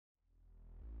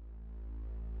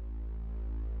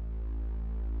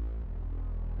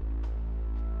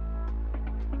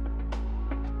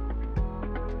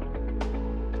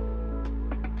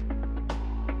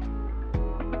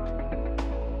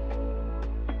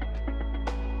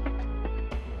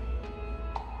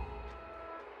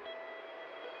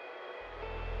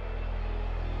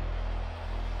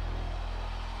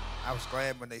I was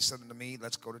glad when they said to me,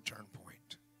 let's go to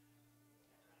Turnpoint.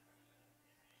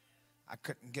 I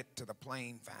couldn't get to the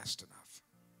plane fast enough.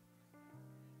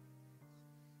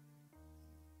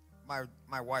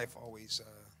 My wife always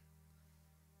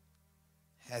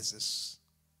has this,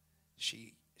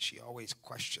 she always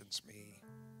questions me.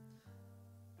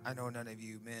 I know none of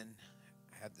you men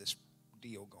have this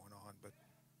deal going on, but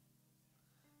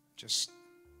just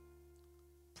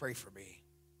pray for me.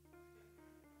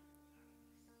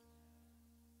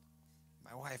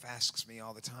 My wife asks me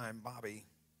all the time, Bobby,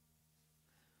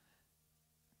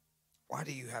 why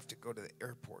do you have to go to the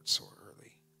airport so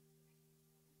early?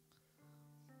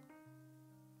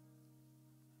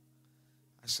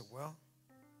 I said, well,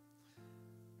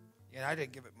 I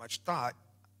didn't give it much thought,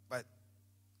 but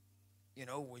you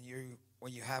know, when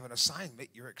you have an assignment,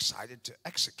 you're excited to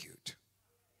execute.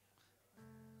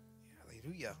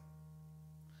 Hallelujah.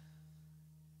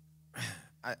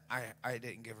 I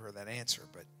didn't give her that answer,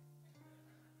 but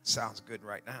sounds good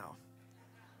right now.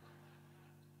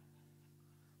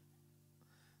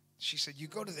 She said, you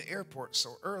go to the airport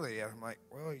so early. And I'm like,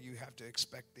 well, you have to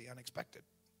expect the unexpected.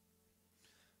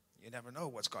 You never know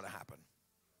what's going to happen.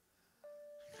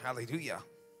 Hallelujah.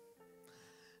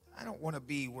 I don't want to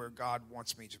be where God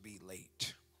wants me to be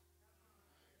late.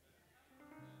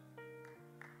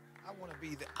 I want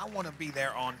to be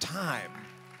there on time.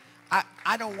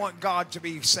 I don't want God to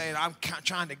be saying, I'm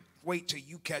trying to wait till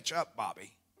you catch up,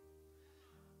 Bobby.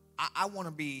 I want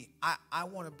to be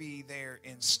there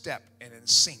in step and in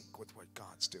sync with what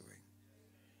God's doing.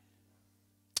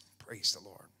 Praise the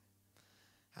Lord.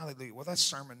 Hallelujah. Well, that's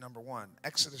sermon number 1.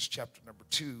 Exodus chapter number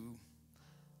 2,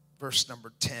 verse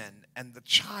number 10. And the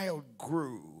child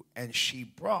grew, and she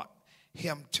brought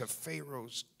him to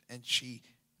Pharaoh's, and she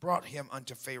brought him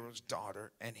unto Pharaoh's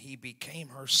daughter, and he became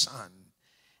her son.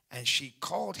 And she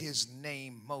called his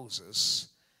name Moses.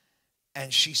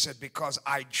 And she said, because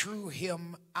I drew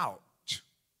him out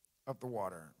of the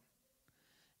water.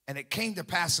 And it came to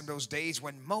pass in those days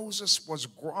when Moses was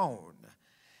grown,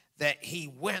 that he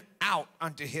went out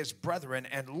unto his brethren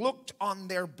and looked on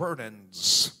their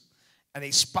burdens. And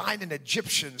he spied an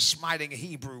Egyptian smiting a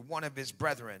Hebrew, one of his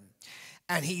brethren.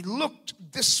 And he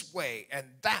looked this way and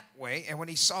that way. And when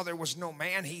he saw there was no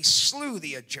man, he slew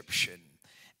the Egyptian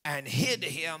and hid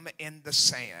him in the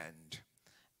sand.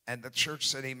 And the church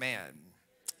said, amen.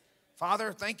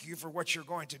 Father, thank you for what you're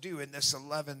going to do in this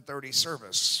 11:30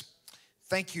 service.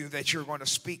 Thank you that you're going to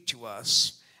speak to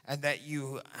us and that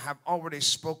you have already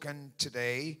spoken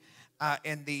today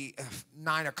in the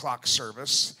 9 o'clock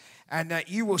service, and that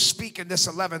you will speak in this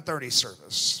 11:30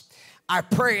 service. I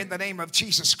pray in the name of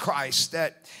Jesus Christ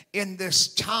that in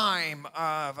this time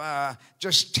of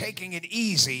just taking it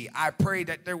easy, I pray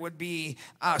that there would be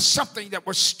something that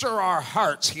would stir our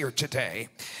hearts here today.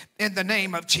 In the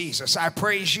name of Jesus, I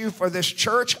praise you for this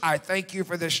church. I thank you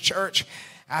for this church.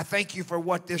 I thank you for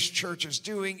what this church is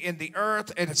doing in the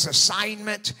earth and its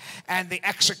assignment and the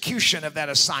execution of that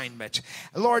assignment.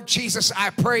 Lord Jesus,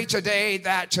 I pray today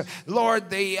that, Lord,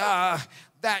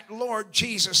 Lord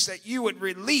Jesus, that you would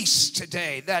release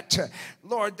today, that,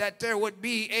 Lord, that there would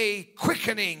be a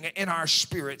quickening in our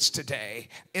spirits today.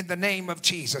 In the name of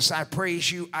Jesus, I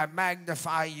praise you, I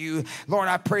magnify you. Lord,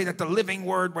 I pray that the living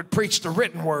word would preach the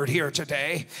written word here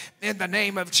today. In the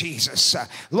name of Jesus,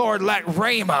 Lord, let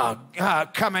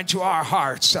Rhema come into our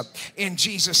hearts in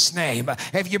Jesus' name.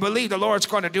 If you believe the Lord's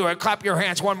going to do it, clap your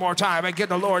hands one more time and give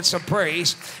the Lord some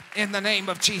praise in the name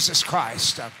of Jesus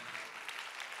Christ.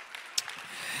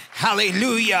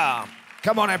 Hallelujah.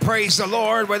 Come on and praise the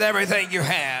Lord with everything you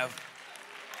have.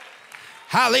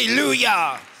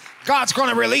 Hallelujah. God's going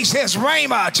to release his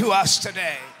rhema to us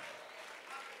today.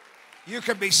 You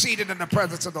can be seated in the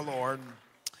presence of the Lord.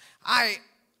 I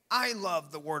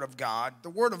love the Word of God. The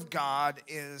Word of God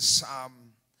is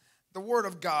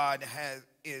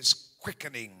is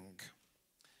quickening.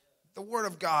 The Word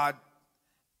of God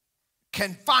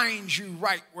can find you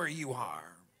right where you are.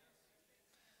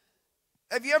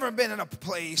 Have you ever been in a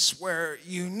place where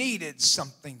you needed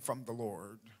something from the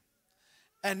Lord?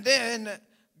 And then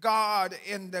God,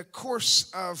 in the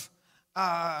course of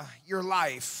your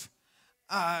life,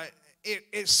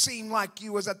 it seemed like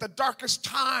you was at the darkest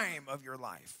time of your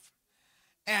life.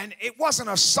 And it wasn't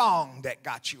a song that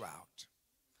got you out.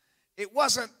 It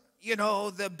wasn't,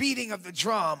 the beating of the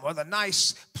drum or the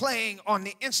nice playing on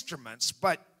the instruments,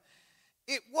 but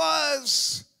it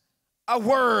was a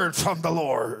word from the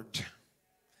Lord.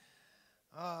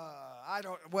 I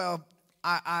don't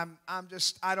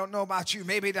know about you.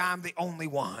 Maybe I'm the only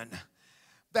one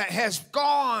that has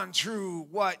gone through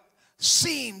what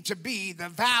seemed to be the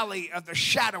valley of the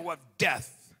shadow of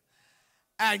death.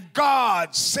 and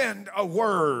God send a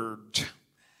word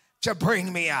to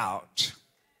bring me out.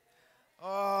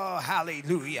 Oh,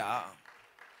 hallelujah.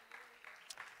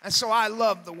 And so I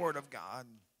love the Word of God.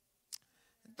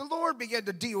 The Lord began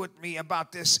to deal with me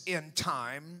about this end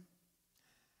time.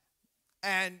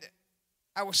 And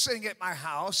I was sitting at my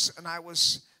house, and I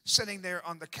was sitting there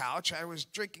on the couch. I was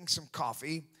drinking some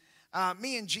coffee.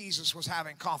 Me and Jesus was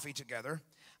having coffee together.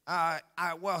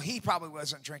 Well, he probably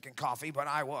wasn't drinking coffee, but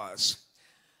I was.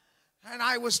 And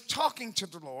I was talking to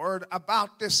the Lord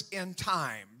about this end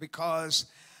time because,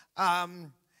 the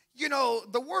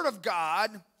Word of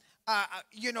God,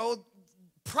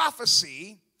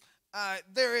 prophecy,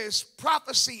 there is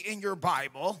prophecy in your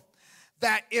Bible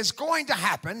that is going to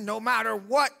happen no matter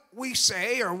what we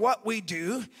say or what we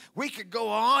do. We could go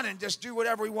on and just do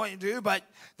whatever we want to do, but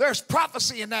there's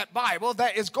prophecy in that Bible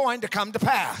that is going to come to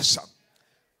pass.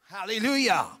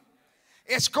 Hallelujah.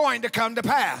 It's going to come to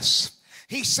pass.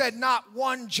 He said not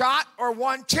one jot or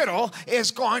one tittle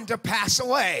is going to pass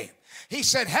away. He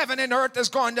said heaven and earth is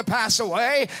going to pass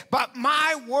away, but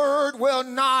my word will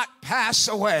not pass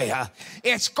away.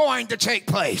 It's going to take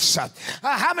place.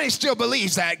 How many still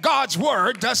believes that? God's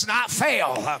word does not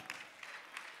fail.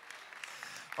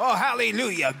 Oh,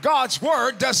 hallelujah. God's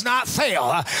word does not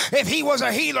fail. If he was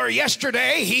a healer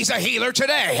yesterday, he's a healer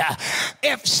today.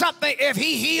 If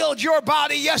he healed your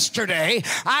body yesterday,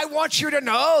 I want you to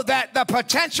know that the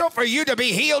potential for you to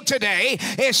be healed today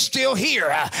is still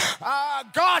here.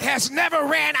 God has never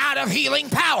ran out of healing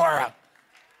power.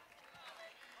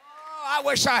 I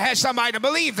wish I had somebody to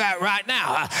believe that right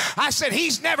now. I said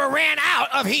he's never ran out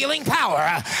of healing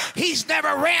power. He's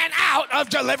never ran out of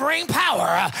delivering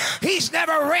power. He's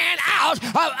never ran out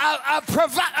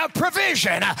of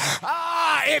provision.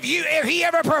 If he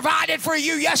ever provided for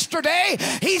you yesterday,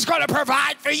 he's going to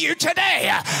provide for you today.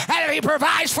 And if he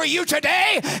provides for you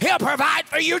today, he'll provide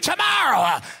for you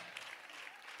tomorrow.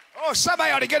 Oh,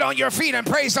 somebody ought to get on your feet and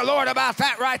praise the Lord about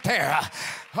that right there.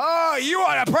 Oh, you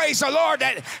ought to praise the Lord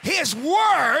that his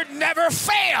word never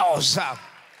fails.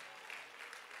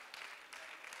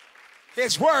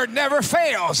 His word never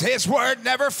fails. His word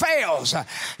never fails.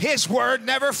 His word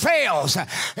never fails.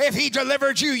 If he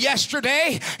delivered you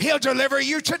yesterday, he'll deliver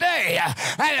you today.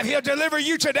 And if he'll deliver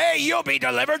you today, you'll be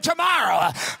delivered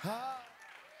tomorrow.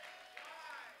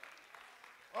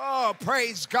 Oh,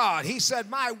 praise God. He said,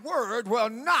 my word will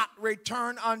not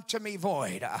return unto me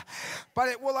void, but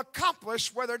it will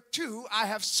accomplish whereto I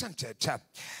have sent it.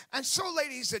 And so,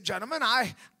 ladies and gentlemen,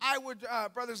 I would,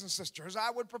 brothers and sisters,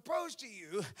 I would propose to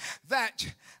you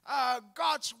that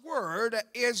God's word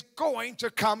is going to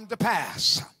come to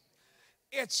pass.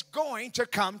 It's going to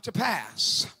come to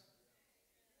pass.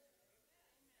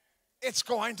 It's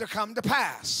going to come to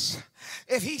pass.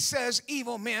 If he says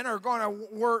evil men are going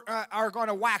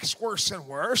to wax worse and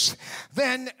worse,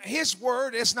 then his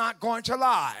word is not going to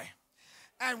lie.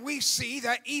 And we see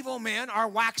that evil men are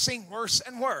waxing worse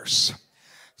and worse.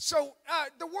 So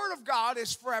the word of God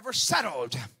is forever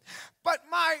settled. But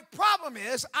my problem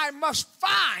is I must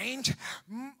find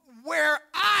where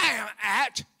I am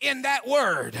at in that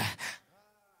word.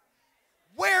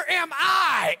 Where am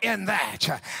I in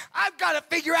that? I've got to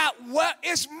figure out what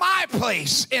is my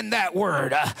place in that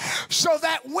word so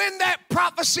that when that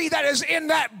prophecy that is in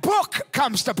that book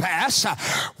comes to pass,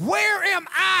 where am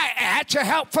I at to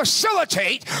help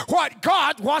facilitate what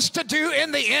God wants to do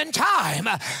in the end time?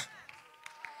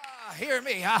 Hear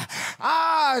me.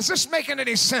 Is this making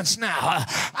any sense now?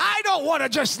 I don't want to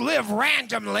just live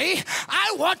randomly.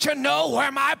 I want to know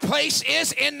where my place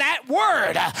is in that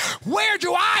word. Where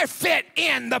do I fit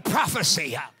in the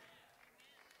prophecy? Hallelujah.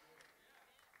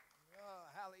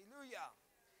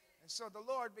 And so the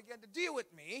Lord began to deal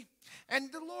with me,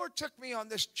 and the Lord took me on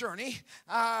this journey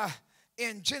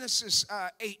in Genesis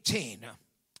 18.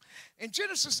 In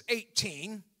Genesis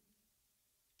 18,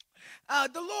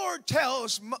 the Lord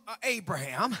tells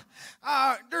Abraham,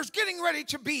 there's getting ready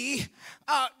to be,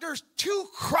 there's two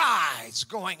cries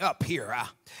going up here.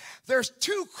 There's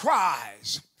two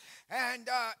cries. And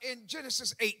in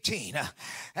Genesis 18,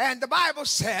 and the Bible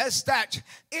says that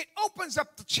it opens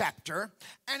up the chapter,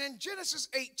 and in Genesis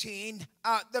 18,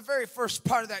 the very first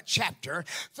part of that chapter,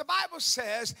 the Bible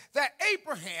says that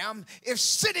Abraham is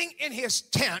sitting in his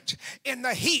tent in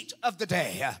the heat of the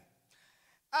day.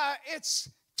 It's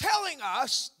telling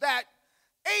us that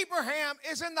Abraham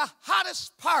is in the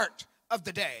hottest part of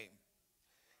the day.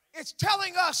 It's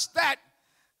telling us that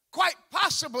quite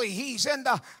possibly he's in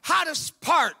the hottest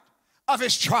part of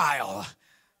his trial.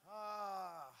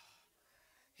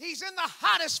 He's in the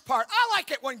hottest part. I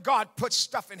like it when God puts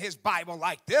stuff in his Bible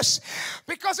like this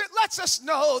because it lets us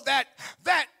know that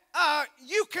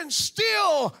you can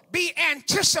still be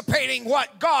anticipating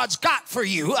what God's got for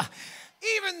you,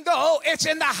 even though it's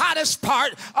in the hottest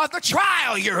part of the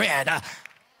trial you're in.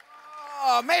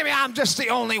 Maybe I'm just the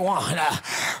only one.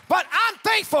 But I'm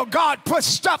thankful God puts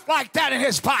stuff like that in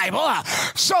his Bible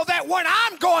so that when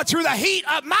I'm going through the heat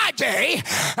of my day and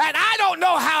I don't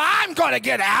know how I'm going to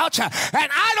get out and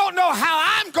I don't know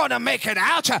how I'm going to make it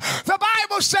out, the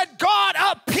Bible said God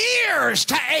appears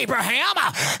to Abraham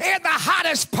in the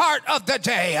hottest part of the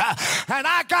day. And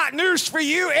I got news for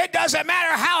you. It doesn't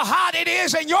matter how hot it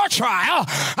is in your trial.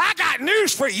 I got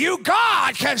news for you.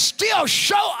 God can still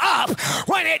show up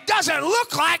when it doesn't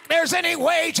look like there's any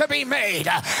way to be made.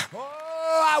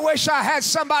 Oh, I wish I had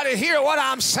somebody hear what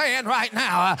I'm saying right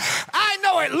now. I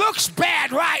know it looks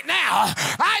bad right now.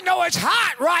 I know it's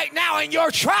hot right now in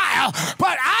your trial,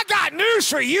 but I got news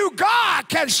for you. God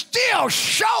can still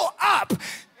show up in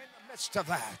the midst of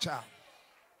that.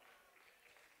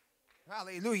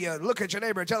 Hallelujah. Look at your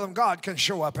neighbor and tell him God can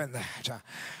show up in that.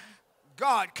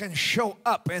 God can show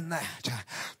up in that.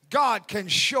 God can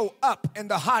show up in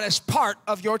the hottest part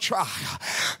of your trial.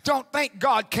 Don't think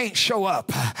God can't show up,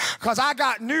 because I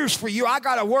got news for you. I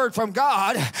got a word from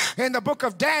God in the book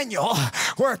of Daniel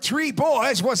where 3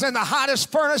 boys was in the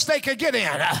hottest furnace they could get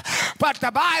in. But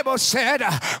the Bible said,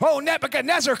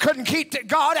 Nebuchadnezzar couldn't keep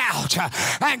God out.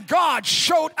 And God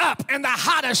showed up in the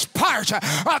hottest part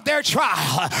of their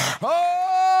trial.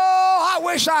 Oh, I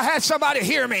wish I had somebody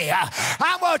hear me.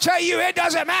 I'm going to tell you, it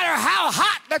doesn't matter how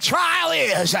hot the trial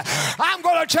is. I'm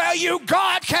going to tell you,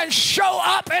 God can show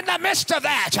up in the midst of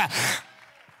that.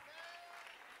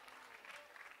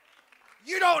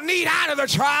 You don't need out of the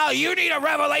trial. You need a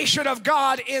revelation of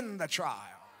God in the trial.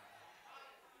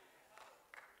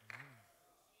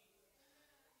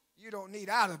 You don't need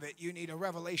out of it. You need a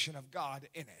revelation of God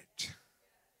in it.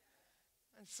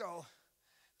 And so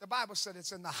the Bible said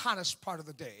it's in the hottest part of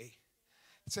the day.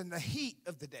 It's in the heat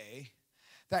of the day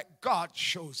that God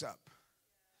shows up.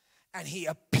 And he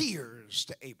appears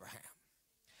to Abraham.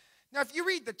 Now, if you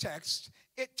read the text,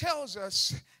 it tells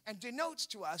us and denotes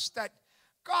to us that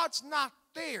God's not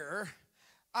there,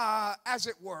 as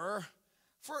it were,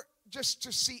 for just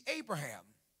to see Abraham.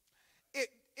 It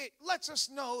lets us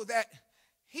know that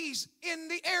he's in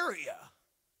the area.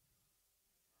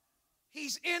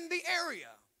 He's in the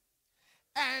area.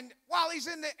 And while he's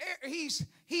in the air, he's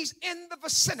in the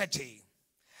vicinity.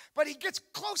 But he gets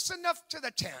close enough to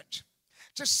the tent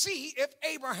to see if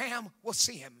Abraham will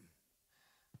see him.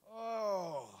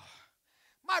 Oh,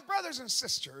 my brothers and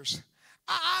sisters,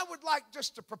 I would like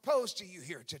just to propose to you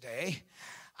here today.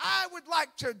 I would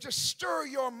like to just stir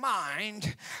your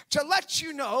mind to let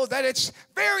you know that it's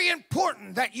very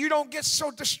important that you don't get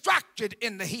so distracted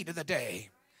in the heat of the day,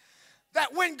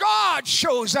 that when God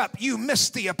shows up, you miss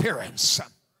the appearance.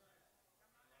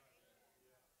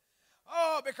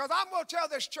 Oh, because I'm going to tell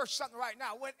this church something right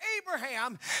now. When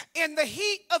Abraham, in the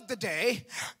heat of the day,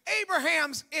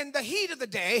 Abraham's in the heat of the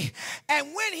day, and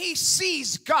when he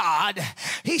sees God,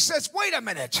 he says, wait a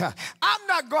minute, I'm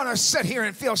not going to sit here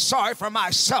and feel sorry for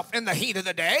myself in the heat of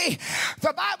the day.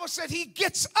 The Bible said he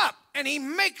gets up and he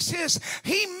makes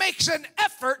an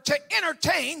effort to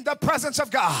entertain the presence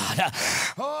of God.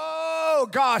 Oh,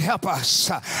 God help us.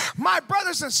 My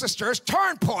brothers and sisters,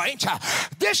 turn point.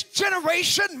 This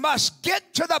generation must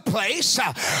get to the place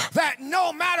that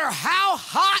no matter how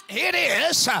hot it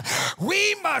is,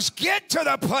 we must get to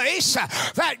the place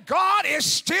that God is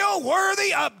still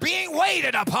worthy of being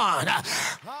waited upon.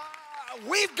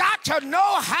 We've got to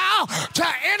know how to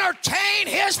entertain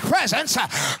his presence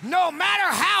no matter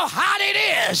how hot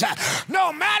it is.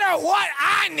 No matter what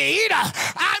I need,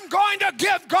 I'm going to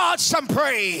give God some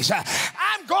praise.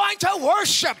 I'm going to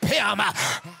worship him.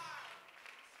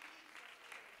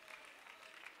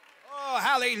 Oh,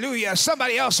 hallelujah.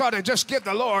 Somebody else ought to just give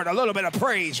the Lord a little bit of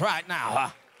praise right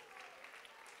now.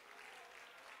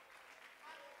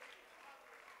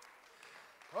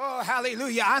 Oh,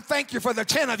 hallelujah. I thank you for the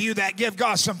 10 of you that give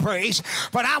God some praise,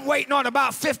 but I'm waiting on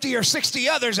about 50 or 60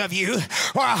 others of you,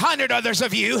 or 100 others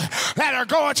of you that are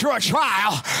going through a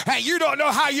trial and you don't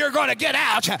know how you're going to get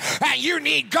out, and you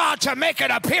need God to make an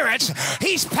appearance.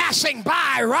 He's passing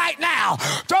by right now.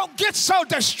 Don't get so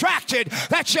distracted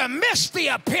that you miss the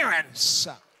appearance.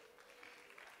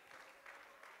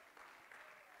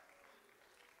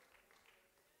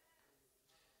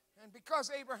 And because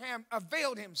Abraham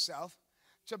availed himself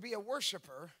to be a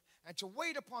worshiper and to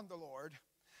wait upon the Lord,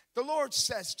 the Lord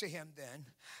says to him then,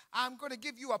 I'm going to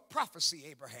give you a prophecy,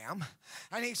 Abraham.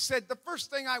 And he said, the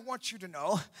first thing I want you to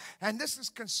know, and this is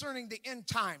concerning the end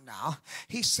time now.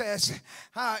 He says,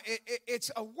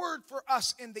 it's a word for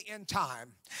us in the end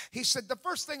time. He said, the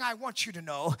first thing I want you to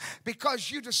know, because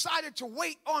you decided to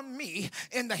wait on me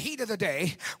in the heat of the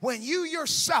day, when you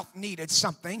yourself needed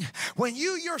something, when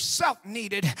you yourself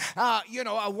needed,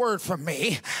 a word from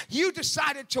me, you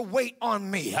decided to wait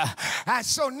on me. And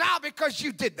so now because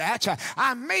you did that,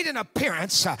 I made an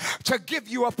appearance to give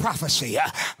you a prophecy.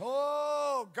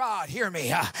 Oh, God, hear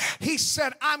me. He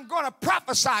said, I'm going to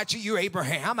prophesy to you,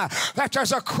 Abraham, that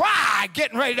there's a cry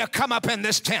getting ready to come up in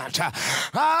this tent.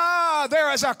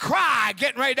 There is a cry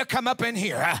getting ready to come up in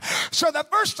here. So the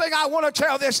first thing I want to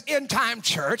tell this end time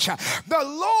church, the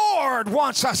Lord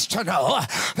wants us to know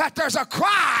that there's a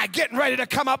cry getting ready to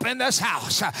come up in this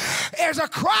house. There's a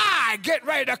cry getting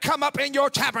ready to come up in your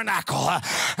tabernacle.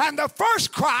 And the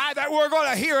first cry that we're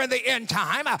going to hear in the end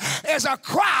time is a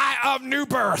cry of new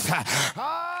birth.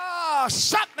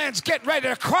 Something's getting ready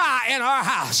to cry in our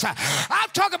house. I'm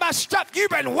talking about stuff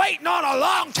you've been waiting on a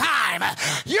long time.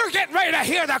 You're getting ready to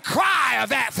hear the cry of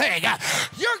that thing.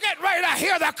 You're getting ready to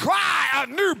hear the cry of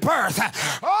new birth.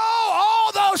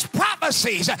 Oh, all those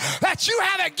prophecies that you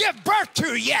haven't given birth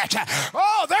to yet.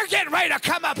 Oh, they're getting ready to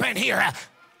come up in here.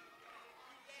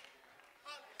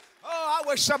 Oh, I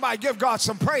wish somebody give God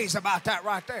some praise about that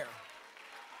right there.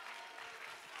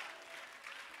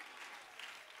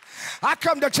 I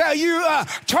come to tell you,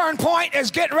 Turn Point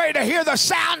is getting ready to hear the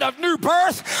sound of new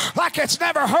birth like it's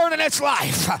never heard in its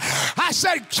life. I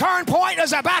said Turn Point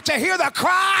is about to hear the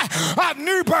cry of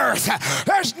new birth.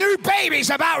 There's new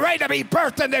babies about ready to be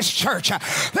birthed in this church.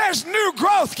 There's new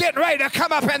growth getting ready to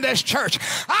come up in this church.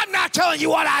 I'm not telling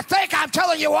you what I think. I'm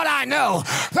telling you what I know.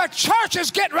 The church is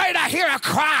getting ready to hear a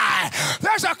cry.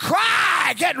 There's a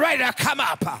cry getting ready to come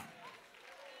up.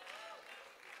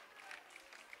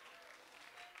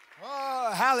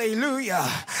 Oh, hallelujah.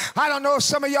 I don't know if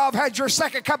some of y'all have had your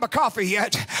second cup of coffee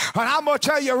yet, but I'm going to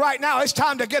tell you right now, it's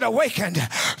time to get awakened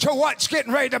to what's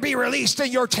getting ready to be released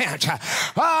in your tent.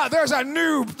 There's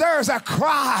a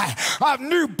cry of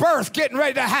new birth getting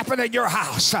ready to happen in your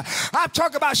house. I'm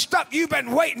talking about stuff you've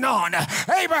been waiting on.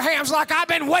 Abraham's like, I've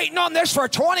been waiting on this for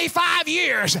 25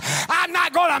 years. I'm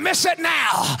not going to miss it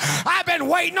now. I've been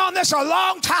waiting on this a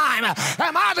long time.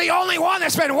 Am I the only one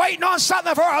that's been waiting on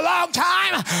something for a long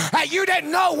time? You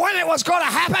didn't know when it was going to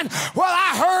happen? Well,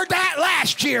 I heard that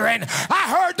last year, and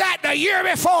I heard that the year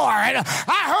before, and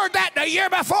I heard that the year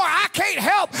before. I can't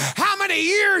help how many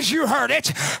years you heard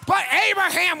it, but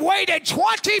Abraham waited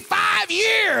 25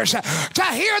 years to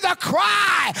hear the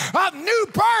cry of new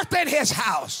birth in his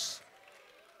house.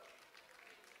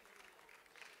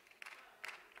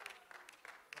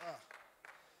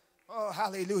 Oh,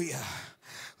 hallelujah.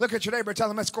 Look at your neighbor, tell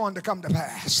him it's going to come to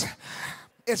pass.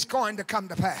 It's going to come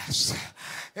to pass.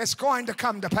 It's going to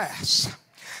come to pass.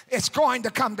 It's going to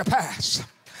come to pass.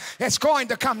 It's going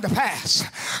to come to pass.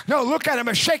 No, look at him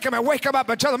and shake him and wake him up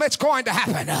and tell him it's going to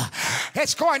happen.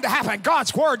 It's going to happen.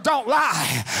 God's word don't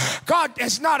lie. God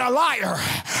is not a liar.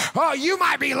 Oh, you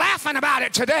might be laughing about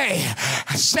it today,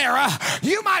 Sarah.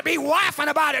 You might be laughing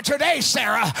about it today,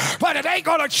 Sarah, but it ain't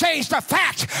going to change the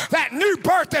fact that new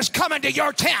birth is coming to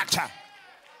your tent.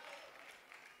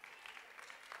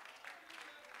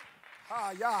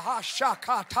 I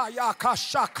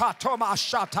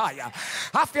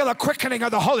feel a quickening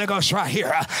of the Holy Ghost right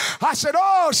here. I said,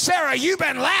 oh, Sarah, you've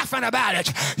been laughing about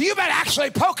it. You've been actually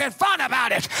poking fun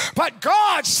about it. But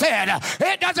God said,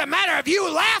 it doesn't matter if you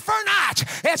laugh or not,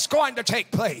 it's going to take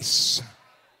place.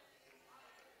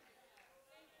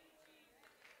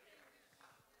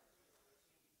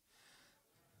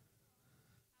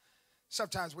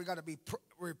 Sometimes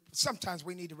sometimes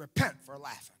we need to repent for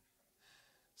laughing.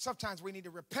 Sometimes we need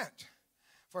to repent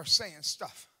for saying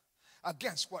stuff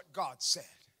against what God said.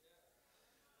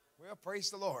 Well,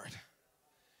 praise the Lord.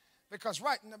 Because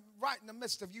right in the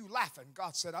midst of you laughing,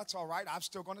 God said, that's all right, I'm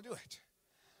still going to do it.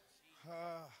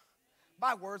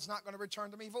 My word's not going to return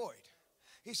to me void.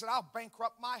 He said, I'll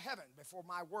bankrupt my heaven before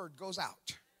my word goes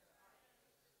out.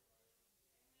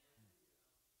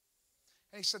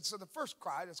 And he said, so the first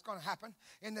cry that's going to happen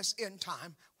in this end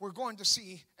time, we're going to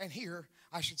see and hear,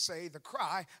 I should say, the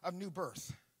cry of new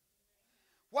birth.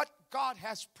 What God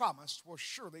has promised will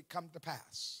surely come to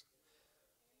pass.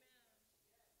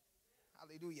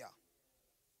 Hallelujah.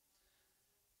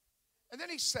 And then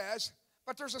he says,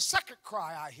 but there's a second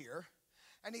cry I hear.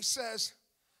 And he says,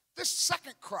 this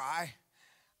second cry,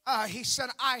 he said,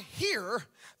 I hear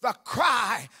the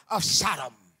cry of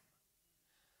Sodom.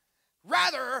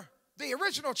 Rather the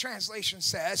original translation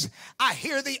says, I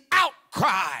hear the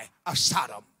outcry of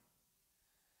Sodom.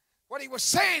 What he was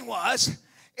saying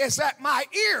is that my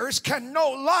ears can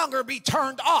no longer be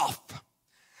turned off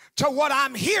to what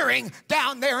I'm hearing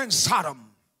down there in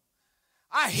Sodom.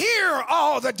 I hear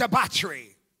all the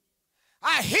debauchery.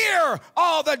 I hear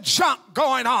all the junk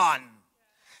going on.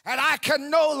 And I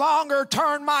can no longer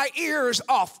turn my ears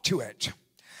off to it.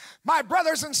 My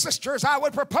brothers and sisters, I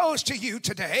would propose to you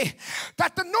today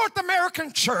that the North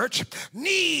American church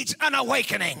needs an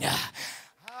awakening.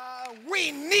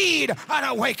 We need an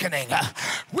awakening.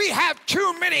 We have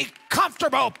too many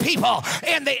comfortable people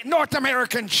in the North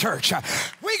American church.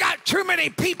 We got too many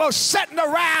people sitting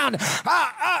around,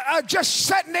 just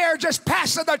sitting there, just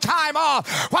passing the time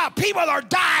off while people are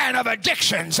dying of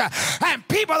addictions and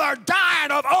people are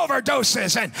dying of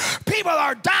overdoses and people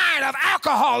are dying of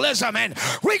alcoholism and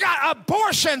we got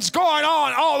abortions going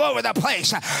on all over the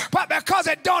place. But because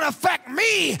it don't affect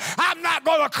me, I'm not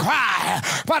going to cry.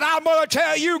 But I'm going to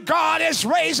tell you, God is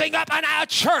raising up in our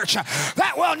church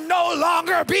that will no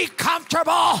longer be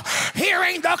comfortable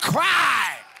hearing the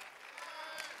cry.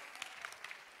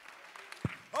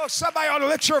 Oh, somebody ought to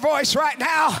lift your voice right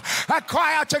now and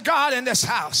cry out to God in this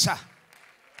house. Somebody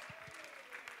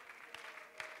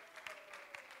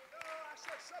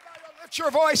ought to lift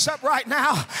your voice up right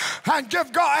now and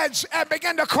give God and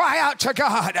begin to cry out to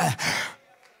God.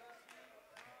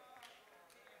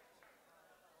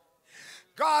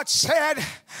 God said,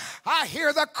 I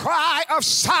hear the cry of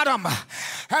Sodom, and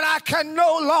I can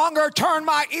no longer turn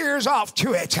my ears off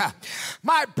to it.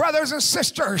 My brothers and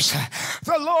sisters,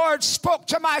 the Lord spoke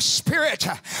to my spirit,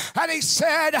 and he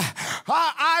said,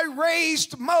 I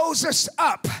raised Moses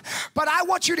up. But I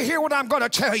want you to hear what I'm going to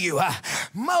tell you.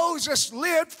 Moses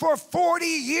lived for 40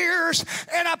 years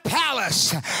in a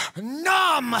palace,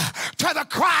 numb to the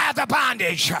cry of the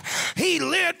bondage. He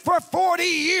lived for 40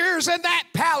 years in that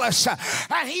palace,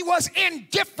 and he was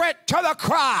indifferent to the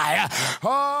cry.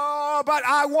 Oh, but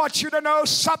I want you to know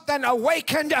something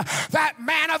awakened that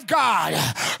man of God.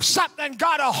 Something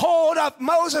got a hold of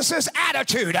Moses'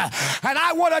 attitude. And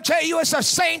I want to tell you, it's the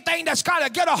same thing that's got to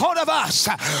get a hold of us.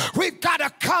 We've got to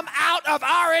come out of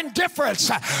our indifference,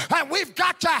 and we've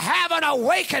got to have an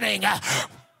awakening.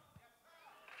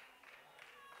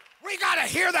 We got to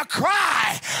hear the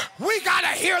cry. We got to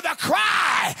hear the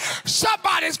cry.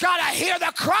 Somebody's got to hear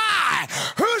the cry.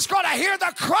 Who's going to hear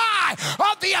the cry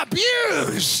of the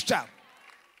abused?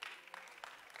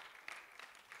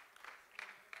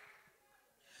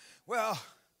 Well,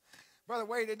 Brother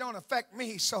Wade, it don't affect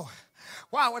me, so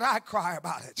why would I cry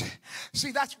about it?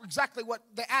 See, that's exactly what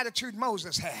the attitude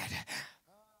Moses had.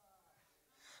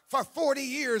 For 40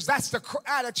 years, that's the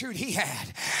attitude he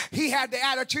had. He had the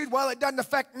attitude, well, it doesn't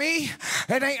affect me.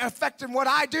 It ain't affecting what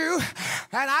I do.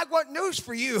 And I got news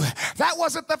for you. That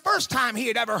wasn't the first time he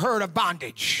had ever heard of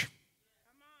bondage.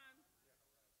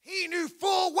 He knew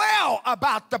full well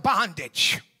about the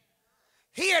bondage.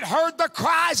 He had heard the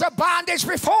cries of bondage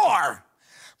before.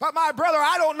 But my brother,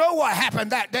 I don't know what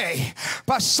happened that day,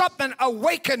 but something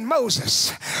awakened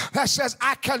Moses that says,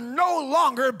 I can no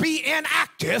longer be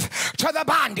inactive to the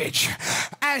bondage.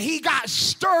 And he got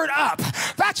stirred up.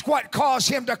 That's what caused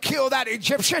him to kill that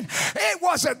Egyptian. It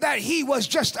wasn't that he was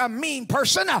just a mean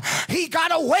person. He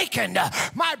got awakened.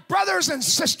 My brothers and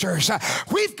sisters,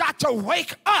 we've got to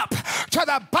wake up to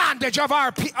the bondage of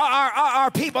our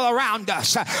people around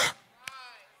us.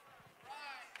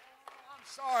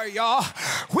 Sorry, y'all.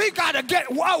 We got to get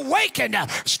awakened.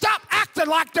 Stop acting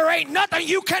like there ain't nothing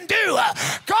you can do.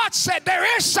 God said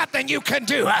there is something you can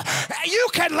do. You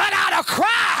can let out a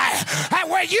cry. And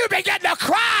when you begin to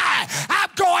cry, I'm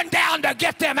going down to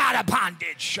get them out of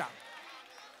bondage.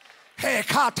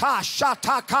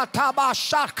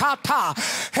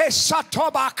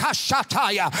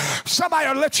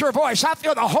 Somebody lift your voice. I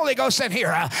feel the Holy Ghost in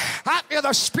here. I feel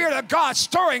the Spirit of God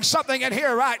stirring something in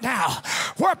here right now.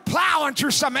 We're plowing through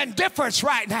some indifference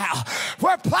right now.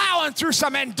 We're plowing through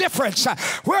some indifference.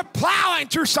 We're plowing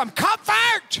through some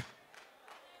comfort.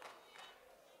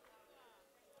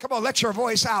 Come on, let your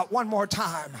voice out one more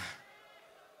time.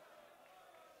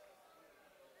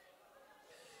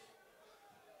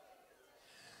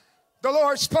 The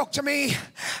Lord spoke to me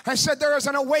and said there is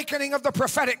an awakening of the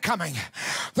prophetic coming.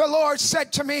 The Lord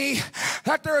said to me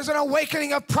that there is an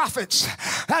awakening of prophets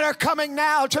that are coming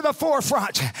now to the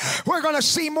forefront. We're going to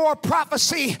see more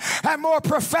prophecy and more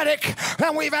prophetic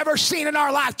than we've ever seen in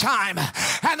our lifetime.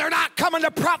 And they're not coming to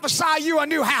prophesy you a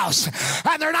new house.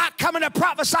 And they're not coming to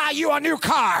prophesy you a new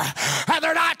car. And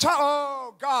they're not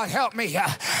oh God help me.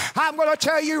 I'm going to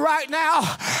tell you right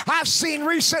now, I've seen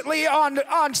recently on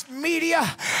media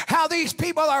how these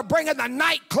people are bringing the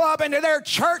nightclub into their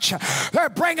church.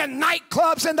 They're bringing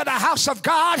nightclubs into the house of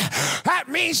God.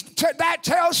 That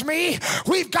tells me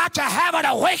we've got to have an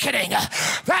awakening.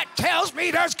 That tells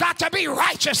me there's got to be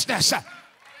righteousness.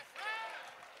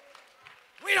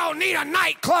 We don't need a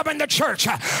nightclub in the church.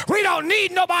 We don't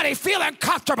need nobody feeling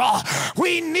comfortable.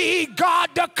 We need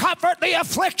God to comfort the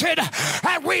afflicted,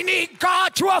 and we need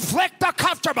God to afflict the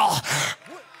comfortable.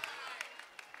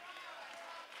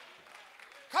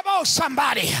 Come on,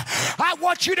 somebody. I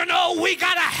want you to know we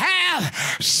got to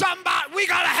have somebody, we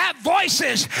got to have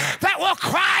voices that will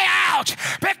cry out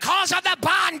because of the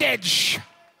bondage.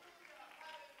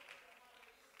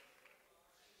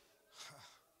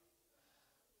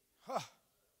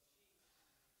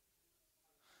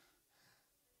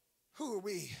 Who are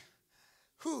we?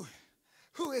 Who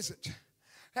is it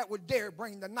that would dare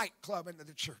bring the nightclub into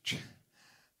the church?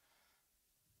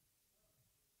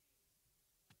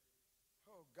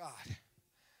 Oh God.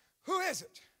 Who is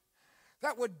it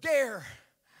that would dare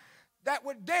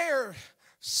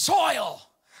soil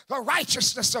the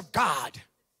righteousness of God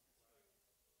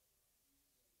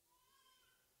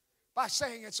by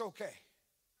saying it's okay?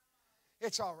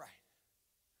 It's all right.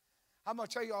 I'm going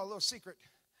to tell you all a little secret.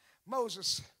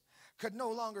 Moses could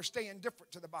no longer stay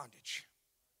indifferent to the bondage.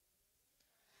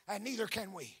 And neither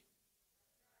can we.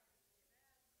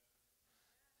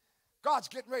 God's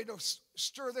getting ready to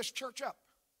stir this church up.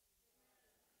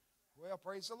 Well,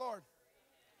 praise the Lord.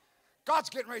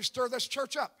 God's getting ready to stir this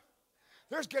church up.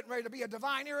 There's getting ready to be a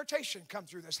divine irritation come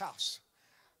through this house.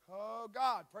 Oh,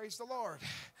 God, praise the Lord.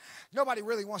 Nobody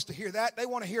really wants to hear that. They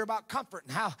want to hear about comfort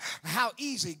and how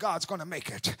easy God's going to make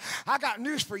it. I got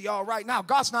news for y'all right now.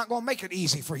 God's not going to make it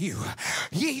easy for you.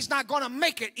 He's not going to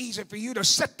make it easy for you to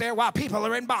sit there while people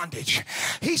are in bondage.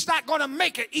 He's not going to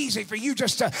make it easy for you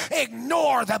just to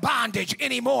ignore the bondage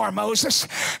anymore, Moses.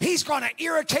 He's going to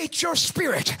irritate your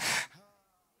spirit.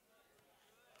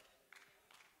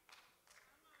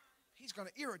 He's going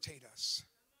to irritate us.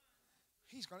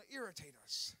 He's going to irritate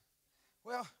us.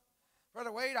 Well,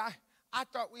 Brother Wade, I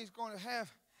thought we was going to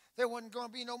have, there wasn't going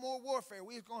to be no more warfare.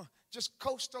 We was going to just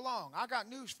coast along. I got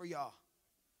news for y'all.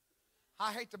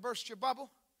 I hate to burst your bubble.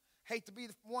 Hate to be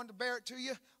the one to bear it to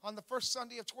you on the first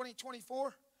Sunday of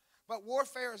 2024. But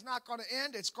warfare is not going to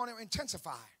end. It's going to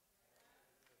intensify.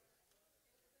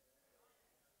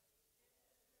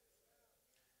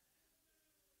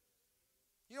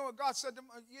 You know what God said to,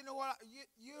 you know what,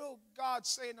 you know God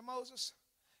saying to Moses?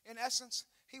 In essence,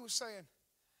 he was saying,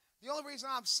 the only reason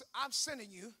I'm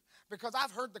sending you because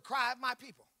I've heard the cry of my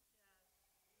people.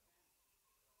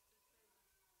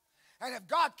 And if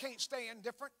God can't stay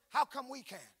indifferent, how come we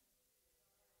can?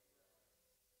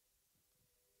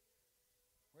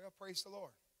 Well, praise the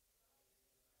Lord.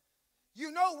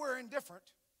 You know we're indifferent.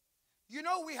 You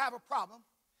know we have a problem.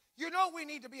 You know we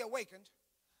need to be awakened.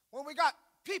 When we got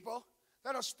people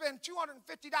that'll spend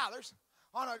 $250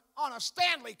 on a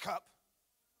Stanley Cup.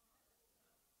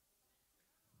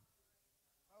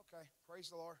 Okay, praise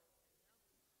the Lord.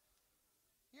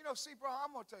 You know, see, bro,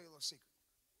 I'm going to tell you a little secret.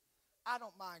 I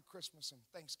don't mind Christmas and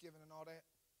Thanksgiving and all that.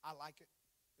 I like it.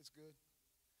 It's good.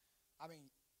 I mean,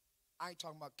 I ain't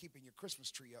talking about keeping your Christmas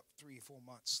tree up 3 or 4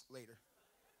 months later.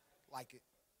 Like it.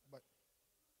 But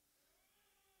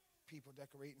people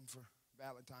decorating for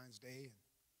Valentine's Day and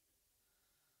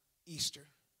Easter.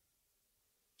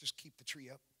 Just keep the tree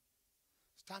up.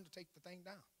 It's time to take the thing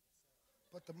down.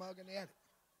 Put the mug in the attic.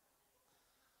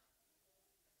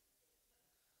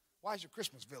 Why is your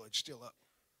Christmas village still up?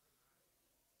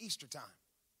 Easter time.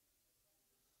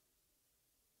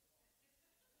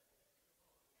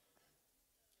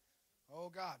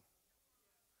 Oh, God.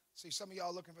 See, some of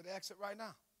y'all looking for the exit right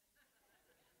now.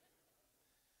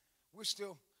 We're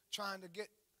still trying to get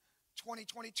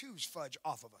 2022's fudge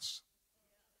off of us.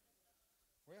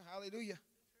 Well, hallelujah.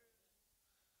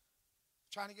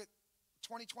 Trying to get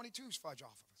 2022's fudge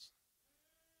off of us.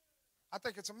 I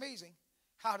think it's amazing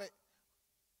how that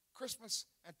Christmas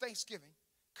and Thanksgiving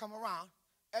come around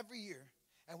every year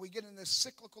and we get in this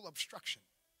cyclical obstruction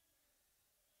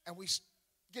and we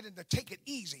get in the take it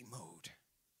easy mode.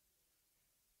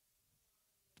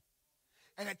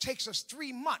 And it takes us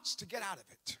 3 months to get out of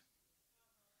it.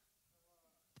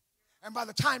 And by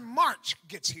the time March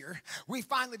gets here, we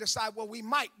finally decide, well, we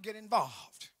might get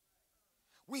involved.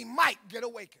 We might get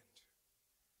awakened.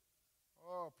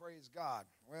 Oh, praise God.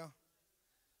 Well,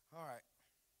 all right.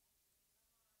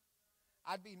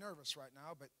 I'd be nervous right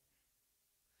now, but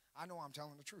I know I'm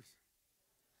telling the truth.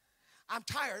 I'm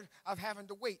tired of having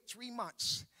to wait 3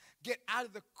 months, get out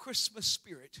of the Christmas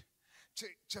spirit,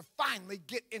 to finally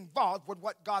get involved with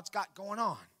what God's got going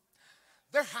on.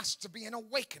 There has to be an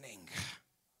awakening.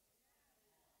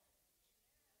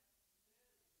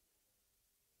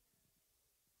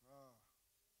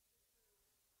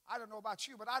 I don't know about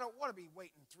you, but I don't want to be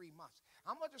waiting 3 months.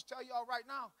 I'm going to just tell y'all right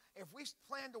now, if we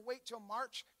plan to wait till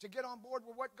March to get on board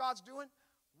with what God's doing,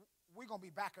 we're going to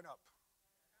be backing up.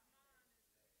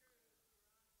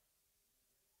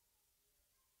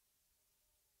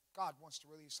 God wants to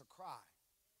release a cry.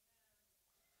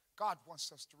 God wants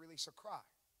us to release a cry.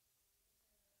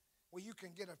 Well, you can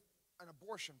get an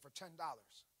abortion for $10.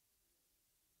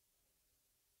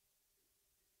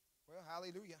 Well,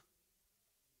 hallelujah.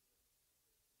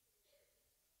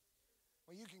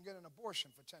 Well, you can get an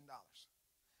abortion for $10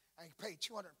 and you pay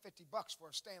 $250 for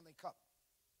a Stanley Cup.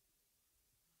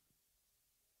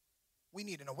 We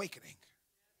need an awakening.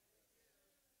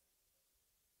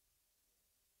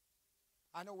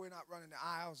 I know we're not running the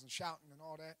aisles and shouting and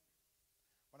all that,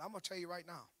 but I'm going to tell you right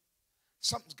now,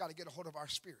 something's got to get a hold of our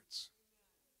spirits.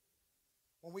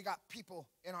 When we got people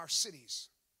in our cities,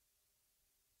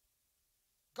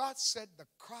 God said the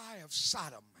cry of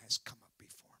Sodom has come up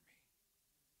before me.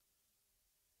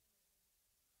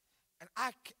 And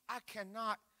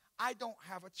I don't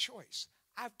have a choice.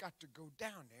 I've got to go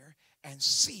down there and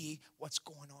see what's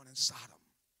going on in Sodom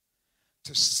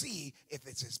to see if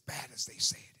it's as bad as they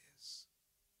say it is.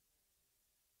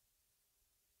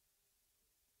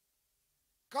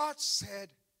 God said,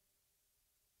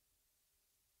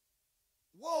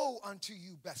 woe unto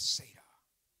you, Bethsaida.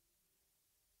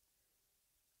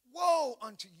 Woe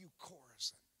unto you,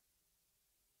 Chorazin.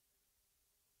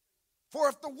 For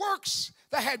if the works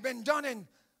that had been done in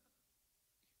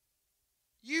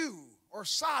you, or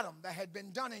Sodom that had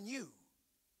been done in you,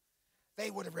 they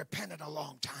would have repented a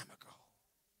long time ago.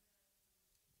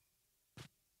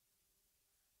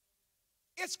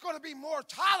 It's going to be more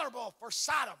tolerable for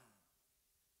Sodom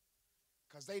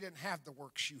because they didn't have the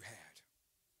works you had.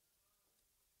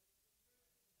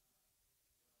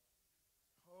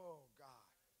 Oh, God.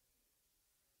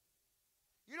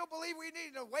 You don't believe we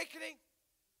need an awakening?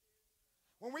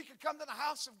 When we could come to the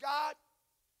house of God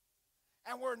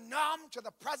and we're numb to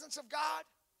the presence of God?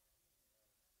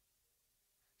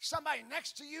 Somebody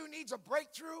next to you needs a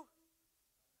breakthrough,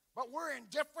 but we're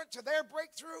indifferent to their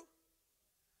breakthrough?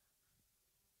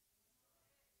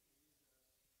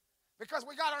 Because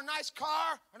we got our nice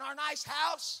car and our nice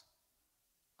house.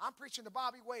 I'm preaching to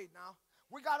Bobby Wade now.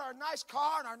 We got our nice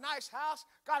car and our nice house,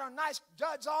 got our nice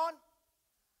duds on.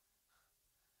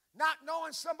 Not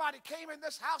knowing somebody came in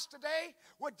this house today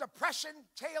with depression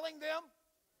tailing them,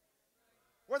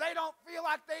 where they don't feel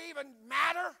like they even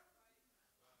matter,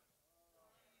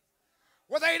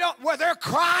 where they're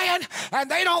crying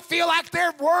and they don't feel like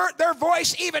their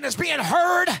voice even is being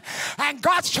heard. And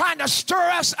God's trying to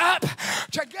stir us up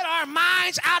to get our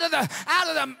minds out of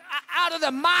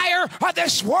the mire of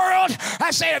this world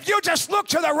and say, if you just look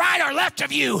to the right or left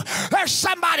of you, there's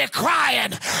somebody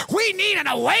crying. We need an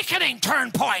awakening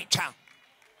turn point.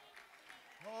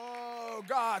 Oh,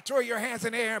 God, throw your hands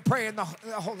in the air and pray in the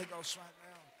Holy Ghost right now.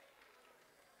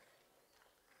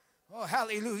 Oh,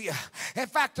 hallelujah. In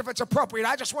fact, if it's appropriate,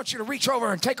 I just want you to reach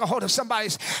over and take a hold of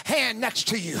somebody's hand next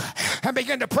to you and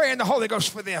begin to pray in the Holy Ghost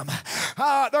for them.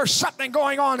 There's something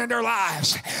going on in their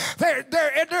lives.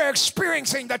 They're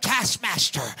experiencing the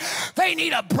taskmaster. They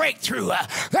need a breakthrough.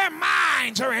 Their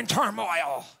minds are in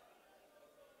turmoil.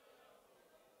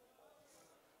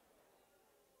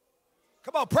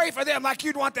 Come on, pray for them like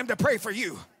you'd want them to pray for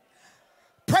you.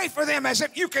 Pray for them as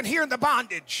if you can hear the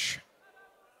bondage.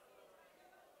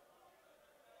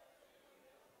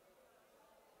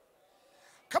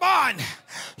 Come on.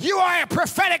 You are a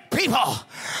prophetic people.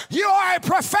 You are a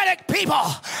prophetic people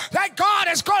that God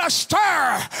is going to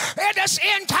stir in this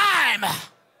end time.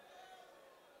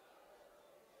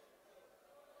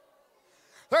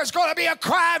 There's going to be a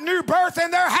cry of new birth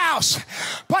in their house.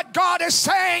 But God is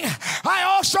saying, I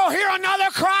also hear another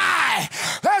cry.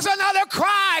 There's another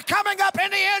cry coming up in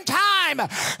the end time.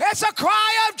 It's a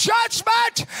cry of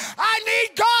judgment. I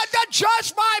need God to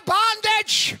judge my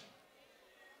bondage.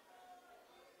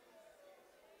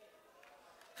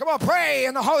 Come on, pray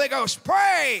in the Holy Ghost.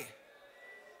 Pray.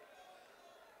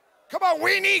 Come on,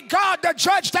 we need God to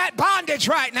judge that bondage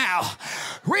right now.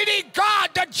 We need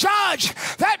God to judge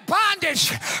that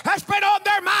bondage that's been on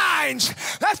their minds,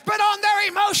 that's been on their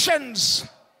emotions.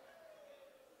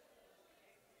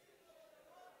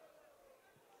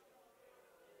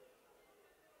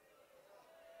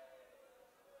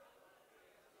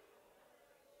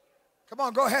 Come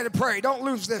on, go ahead and pray. Don't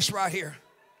lose this right here.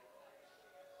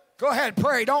 Go ahead,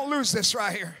 pray. Don't lose this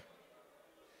right here.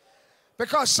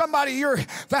 Because somebody,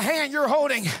 the hand you're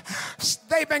holding,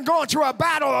 they've been going through a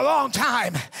battle a long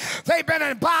time. They've been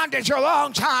in bondage a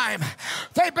long time.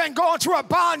 They've been going through a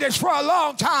bondage for a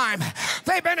long time.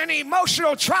 They've been in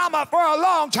emotional trauma for a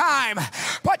long time.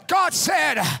 But God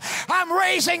said, I'm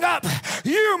raising up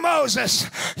you, Moses.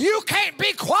 You can't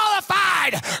be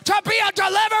qualified to be a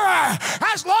deliverer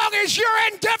as long as you're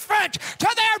indifferent to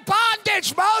their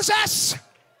bondage, Moses.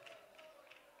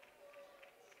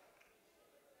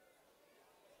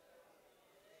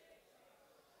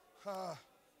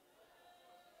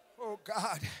 Oh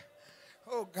God,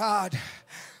 oh God,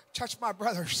 touch my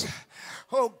brothers.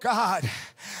 Oh God,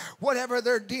 whatever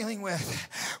they're dealing with,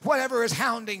 whatever is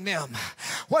hounding them,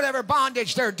 whatever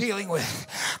bondage they're dealing with,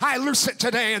 I loose it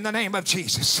today in the name of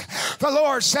Jesus. The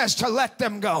Lord says to let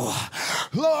them go.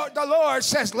 The Lord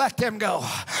says let them go.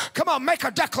 Come on, make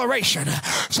a declaration.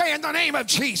 Say in the name of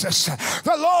Jesus,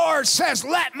 the Lord says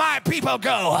let my people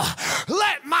go.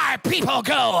 Let my people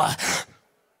go.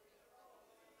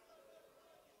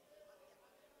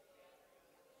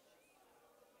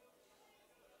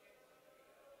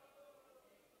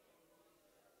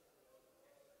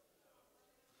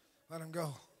 Let him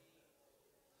go.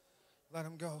 Let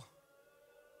him go.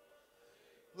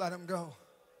 Let him go.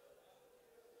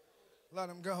 Let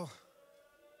him go.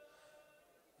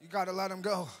 You got to let him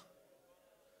go.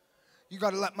 You got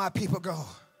to let my people go.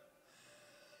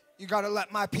 You got to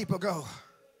let my people go.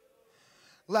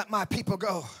 Let my people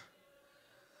go.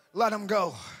 Let them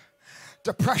go.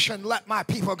 Depression, let my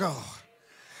people go.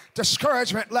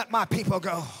 Discouragement, let my people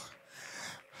go.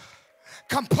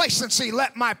 Complacency,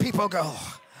 let my people go.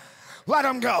 Let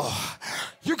them go.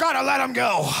 You got to let them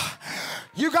go.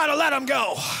 You got to let them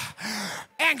go.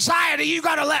 Anxiety, you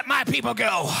got to let my people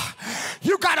go.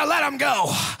 You got to let them go.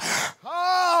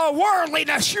 Oh,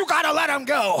 worldliness, you got to let them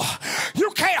go. You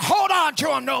can't hold on to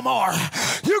them no more.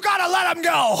 You got to let them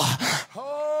go.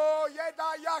 Oh,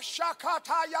 yedaya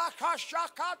shakataya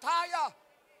kashakataya.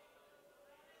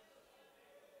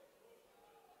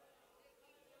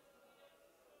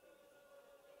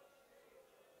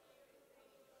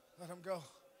 Let him go.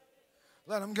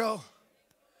 Let him go.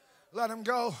 Let him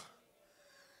go.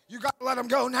 You got to let him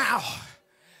go now.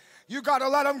 You got to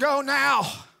let him go now.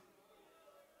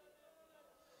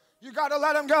 You got to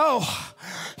let him go.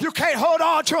 You can't hold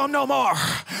on to him no more.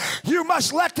 You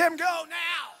must let them go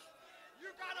now. You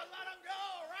got to let him go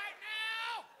right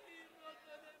now.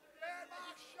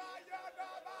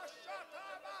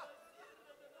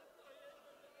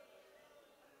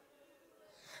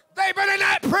 They've been in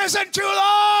that prison too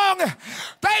long.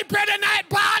 They've been in that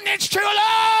bondage too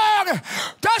long.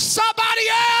 Does somebody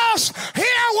else hear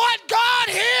what God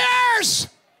hears?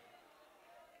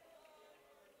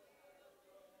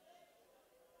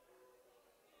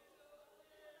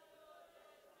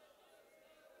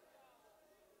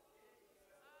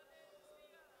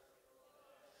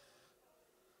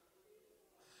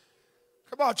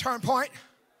 Come on, Turn Point.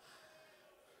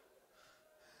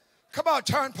 Come on,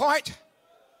 Turn Point.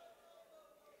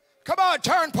 Come on,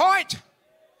 Turn Point.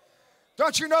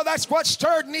 Don't you know that's what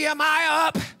stirred Nehemiah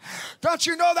up? Don't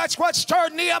you know that's what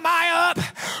stirred Nehemiah up?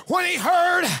 When he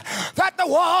heard that the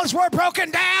walls were broken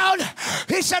down,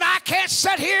 he said, I can't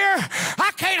sit here.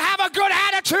 I can't have a good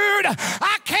attitude.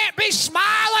 I can't be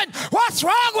smiling. What's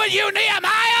wrong with you,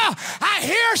 Nehemiah? I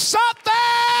hear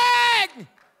something.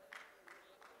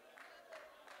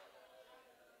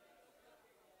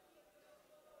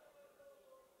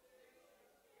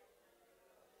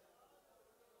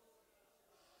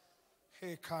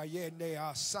 Hekayene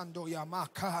asando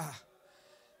yamaka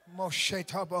Moshe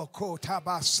taboko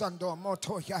tabasando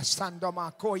moto yasando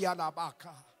makoya labaka.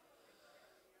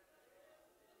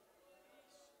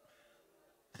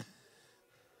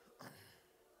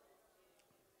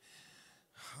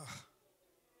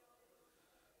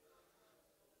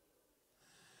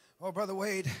 Oh, Brother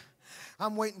Wade,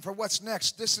 I'm waiting for what's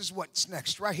next. This is what's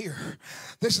next right here.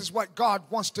 This is what God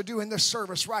wants to do in this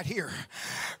service right here.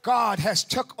 God has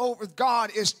took over. God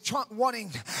is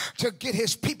wanting to get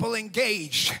his people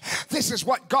engaged. This is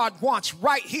what God wants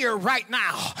right here, right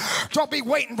now. Don't be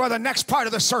waiting for the next part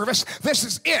of the service. This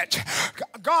is it.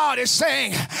 God is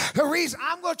saying, the reason,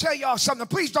 I'm going to tell y'all something.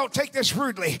 Please don't take this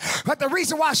rudely. But the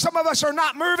reason why some of us are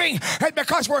not moving is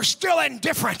because we're still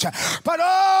indifferent. But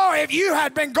oh, if you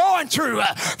had been going through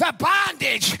the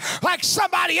bondage like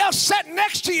somebody else sitting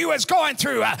next to you is going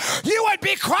through, you would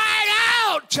be crying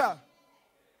out.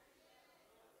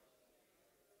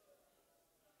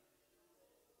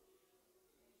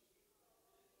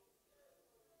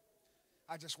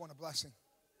 I just want a blessing.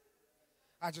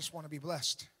 I just want to be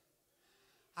blessed.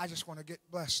 I just want to get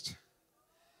blessed.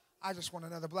 I just want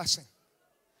another blessing.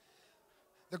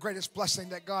 The greatest blessing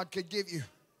that God could give you,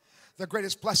 the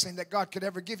greatest blessing that God could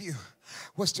ever give you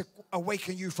was to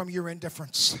awaken you from your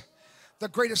indifference. The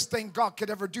greatest thing God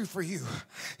could ever do for you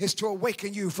is to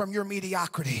awaken you from your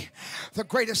mediocrity. The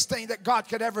greatest thing that God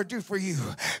could ever do for you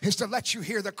is to let you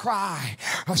hear the cry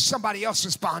of somebody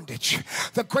else's bondage.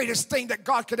 The greatest thing that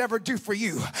God could ever do for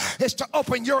you is to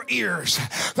open your ears.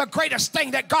 The greatest thing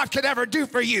that God could ever do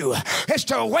for you is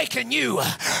to awaken you.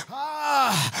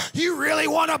 You really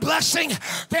want a blessing?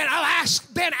 Then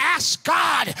ask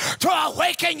God to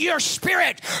awaken your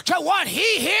spirit to what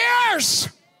He hears.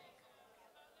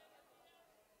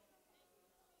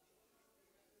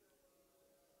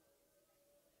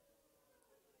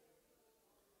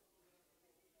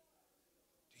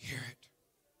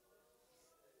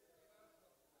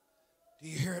 Do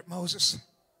you hear it, Moses?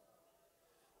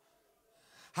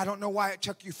 I don't know why it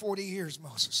took you 40 years,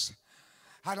 Moses.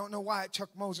 I don't know why it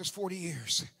took Moses 40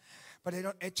 years. But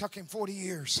it took him 40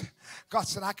 years. God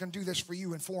said, I can do this for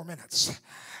you in 4 minutes.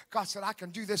 God said, I can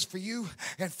do this for you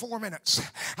in 4 minutes.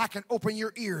 I can open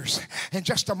your ears in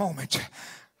just a moment. Do you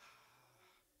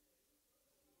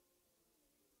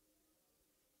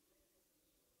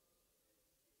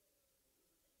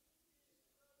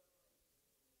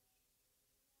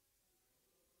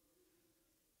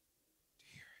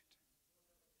hear it?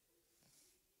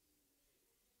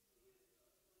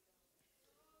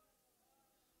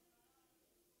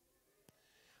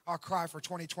 Our cry for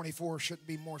 2024 shouldn't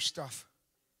be more stuff.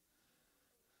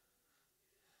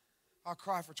 Our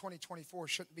cry for 2024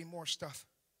 shouldn't be more stuff.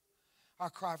 Our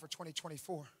cry for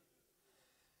 2024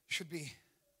 should be,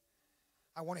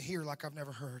 I want to hear like I've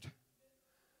never heard.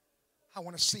 I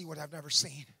want to see what I've never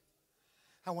seen.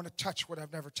 I want to touch what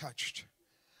I've never touched.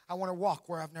 I want to walk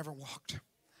where I've never walked.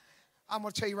 I'm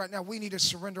going to tell you right now, we need to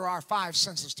surrender our 5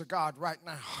 senses to God right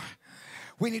now.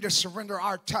 We need to surrender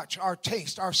our touch, our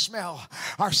taste, our smell,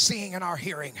 our seeing, and our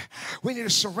hearing. We need to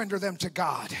surrender them to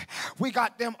God. We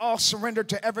got them all surrendered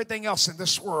to everything else in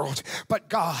this world but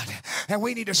God. And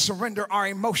we need to surrender our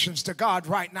emotions to God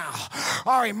right now.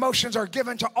 Our emotions are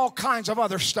given to all kinds of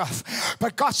other stuff.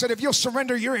 But God said, if you'll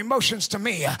surrender your emotions to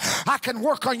me, I can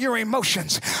work on your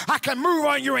emotions. I can move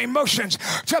on your emotions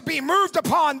to be moved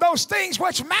upon those things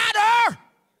which matter.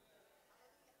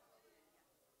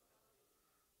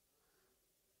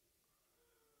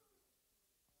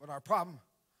 But our problem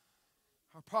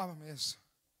is,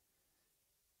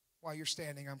 while you're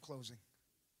standing, I'm closing.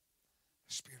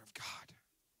 The Spirit of God.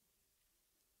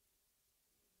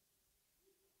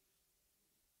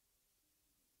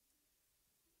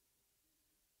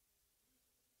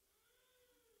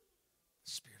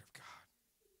 The Spirit of God.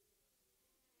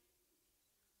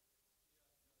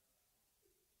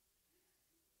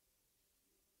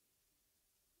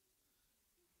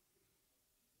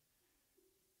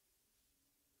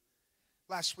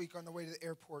 Last week on the way to the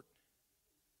airport,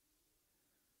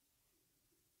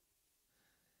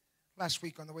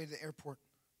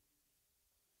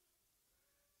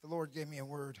 the Lord gave me a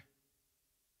word.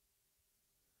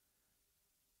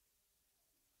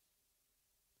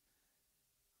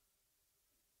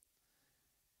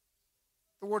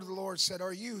 The word of the Lord said,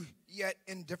 are you yet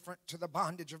indifferent to the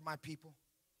bondage of my people?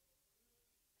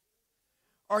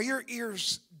 Are your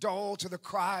ears dull to the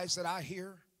cries that I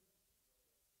hear?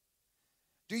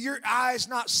 Do your eyes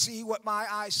not see what my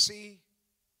eyes see?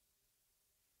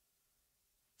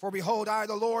 For behold, I,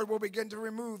 the Lord, will begin to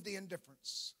remove the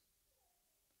indifference.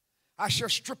 I shall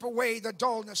strip away the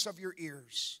dullness of your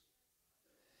ears.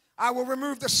 I will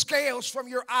remove the scales from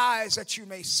your eyes that you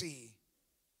may see.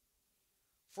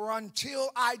 For until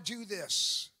I do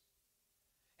this,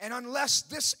 and unless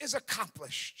this is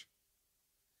accomplished,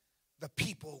 the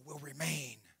people will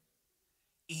remain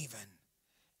even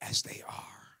as they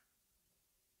are.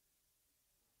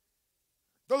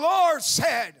 The Lord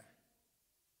said,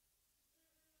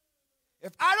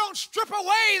 if I don't strip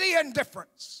away the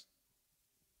indifference,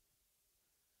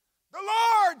 the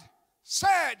Lord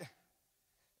said,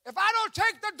 if I don't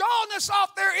take the dullness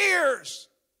off their ears,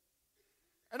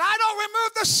 and I don't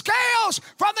remove the scales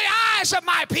from the eyes of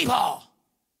my people,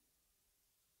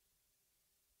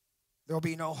 there'll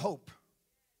be no hope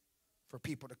for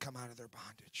people to come out of their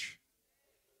bondage.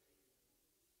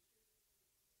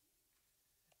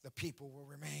 The people will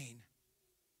remain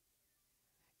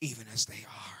even as they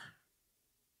are.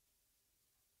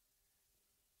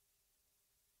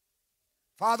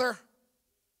 Father,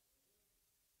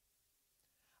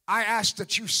 I ask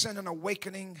that you send an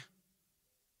awakening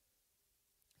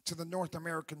to the North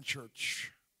American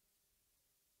church.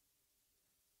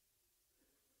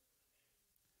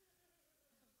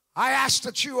 I ask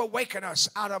that you awaken us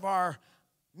out of our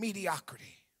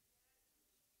mediocrity.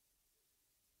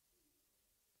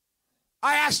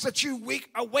 I ask that you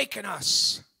awaken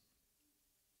us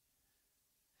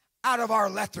out of our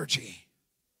lethargy.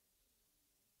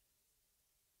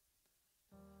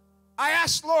 I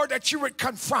ask, Lord, that you would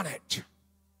confront it.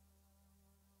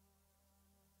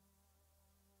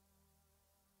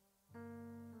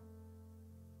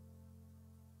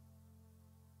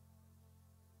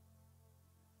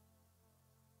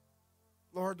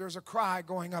 Lord, there's a cry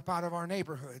going up out of our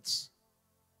neighborhoods.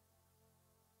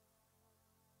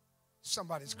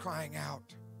 Somebody's crying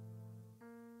out,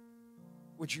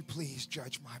 would you please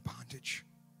judge my bondage?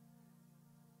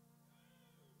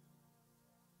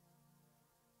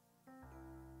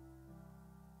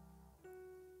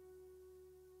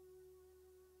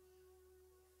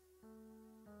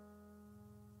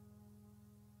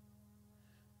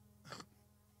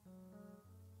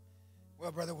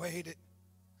 Well, Brother Wade, it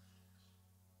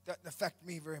doesn't affect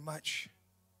me very much.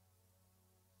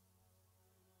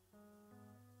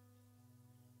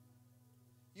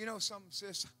 You know something,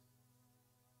 sis?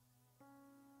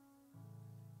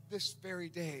 This very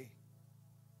day,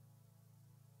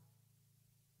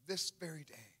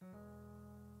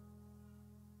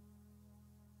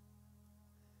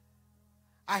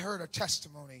 I heard a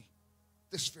testimony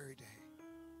this very day.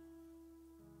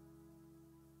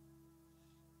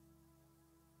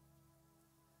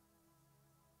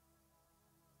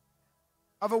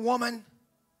 Of a woman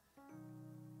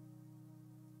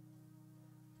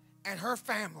and her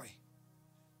family.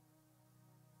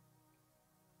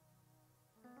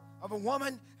 Of a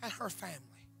woman and her family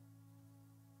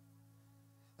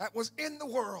that was in the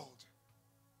world.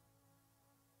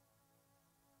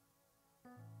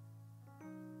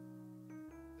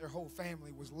 Their whole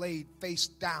family was laid face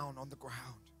down on the ground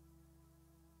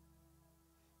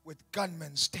with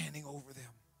gunmen standing over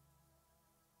them,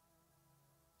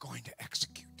 going to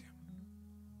execute them.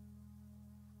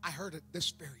 I heard it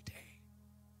this very day.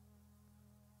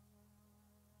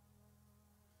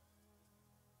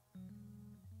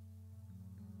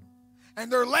 And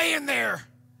they're laying there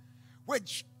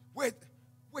with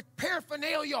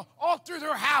paraphernalia all through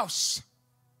their house.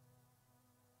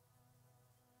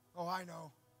 Oh, I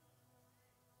know.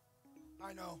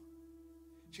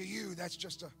 To you, that's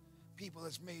just a people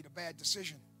that's made a bad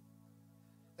decision.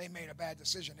 They made a bad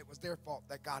decision. It was their fault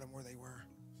that got them where they were.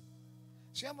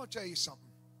 See, I'm going to tell you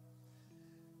something.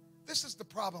 This is the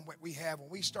problem that we have when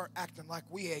we start acting like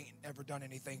we ain't ever done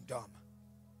anything dumb.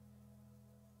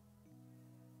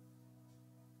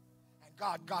 And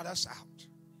God got us out.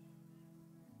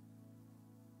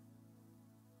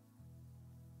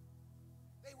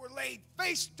 They were laid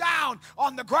face down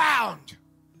on the ground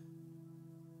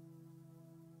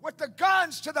with the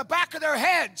guns to the back of their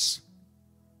heads.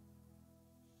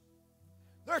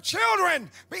 Their children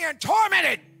being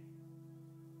tormented.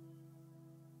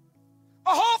 A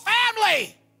whole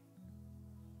family.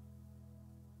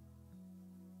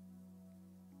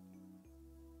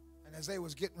 And as they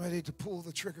was getting ready to pull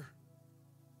the trigger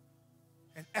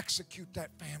and execute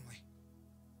that family,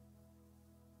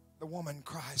 the woman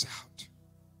cries out,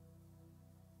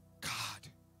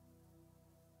 God,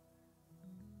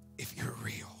 if you're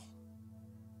real,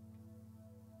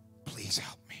 please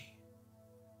help me.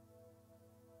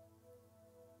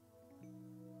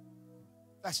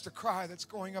 That's the cry that's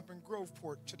going up in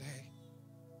Groveport today.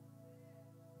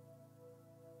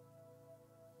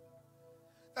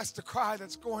 That's the cry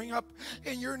that's going up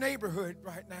in your neighborhood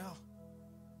right now.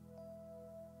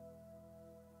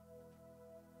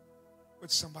 Would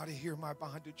somebody hear my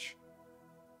bondage?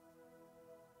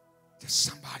 Does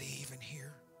somebody even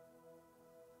hear?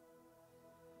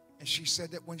 And she said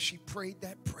that when she prayed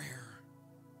that prayer,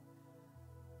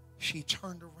 she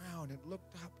turned around and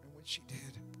looked up, and when she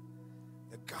did,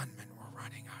 the gunmen were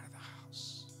running out of the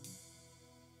house.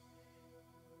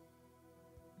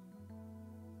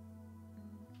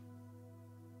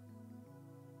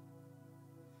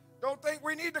 Don't think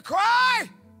we need to cry?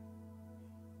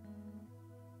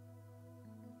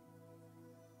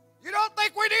 You don't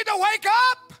think we need to wake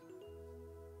up?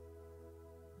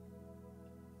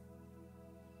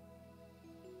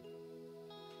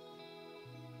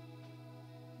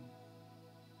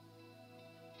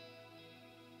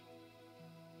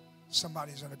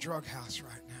 Somebody's in a drug house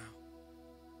right now.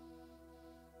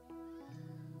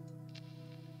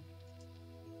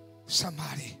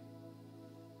 Somebody,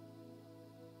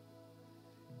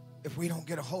 if we don't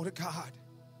get a hold of God,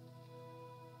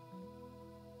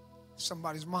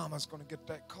 somebody's mama's going to get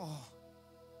that call.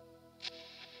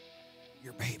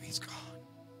 Your baby's gone.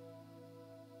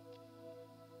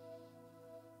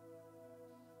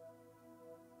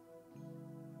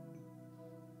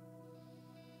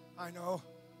 I know.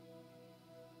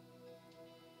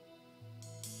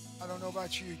 I don't know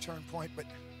about you, Turn Point, but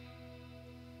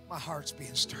my heart's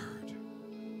being stirred.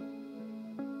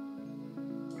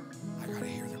 I got to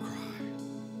hear the cry.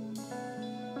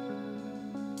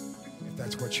 If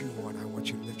that's what you want, I want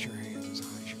you to lift your hand.